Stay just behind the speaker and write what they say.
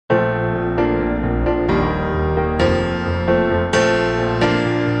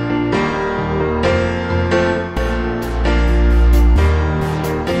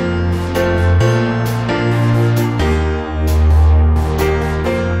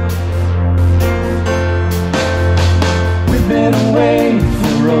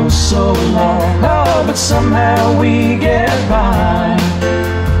Oh, but somehow we get by,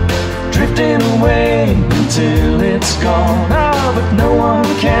 drifting away until it's gone. Oh, but no one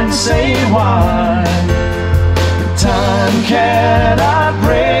can say why. But time cannot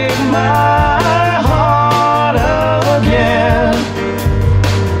break my heart again.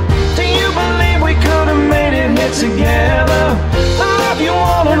 Do you believe we could have made it here together? The love you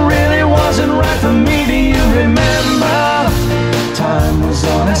wanted really wasn't right for me. Do you remember? Time was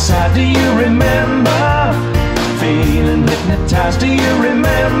on our side. Do you remember? Feeling hypnotized. Do you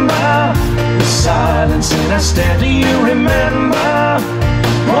remember? The silence in our stare. Do you remember?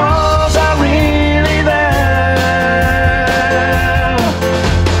 Was I really there?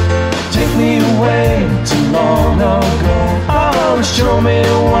 Take me away too long ago. Oh, show me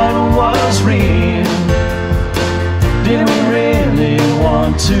what was real. Did we really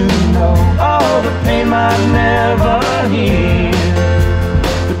want to know? Oh, the pain might never heal.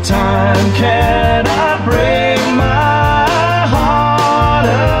 But time cannot break my heart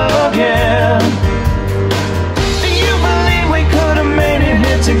again. Do you believe we could have made it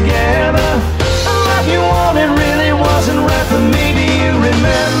here together? The love you wanted really wasn't right for me. Do you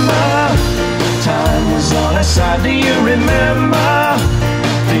remember? Time was on our side. Do you remember?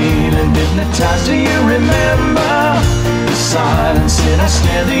 Feeling hypnotized. Do you remember? The silence in our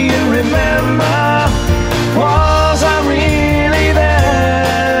stare. Do you remember? Was I really there?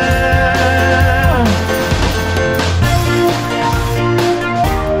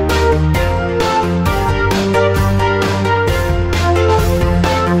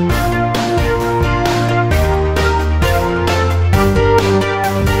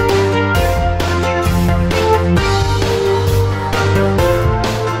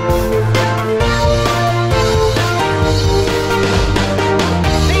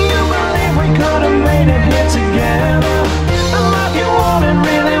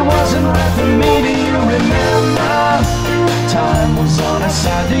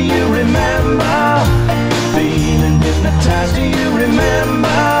 Do you remember? Feeling hypnotized. Do you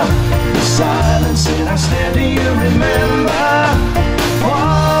remember? The silence in our stare. Do you remember?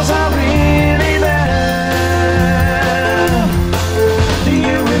 Was I really there? Do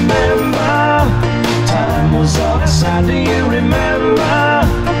you remember? Time was on our side. Do you remember?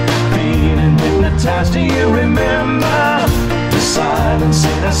 Feeling hypnotized. Do you remember? The silence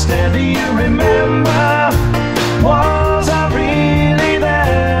in our stare. Do you remember? Was I really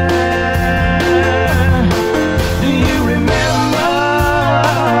there? Do you remember?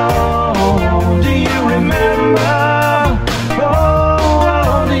 Do you remember?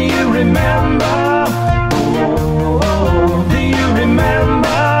 Oh, do you remember? Oh, do you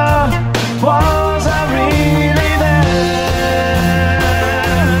remember? Was I really there?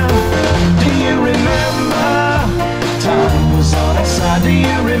 Do you remember? Time was on our side. Do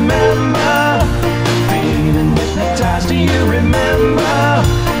you remember? Feeling hypnotized. Do you remember?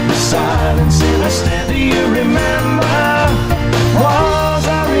 The silence in our stare. Do you remember?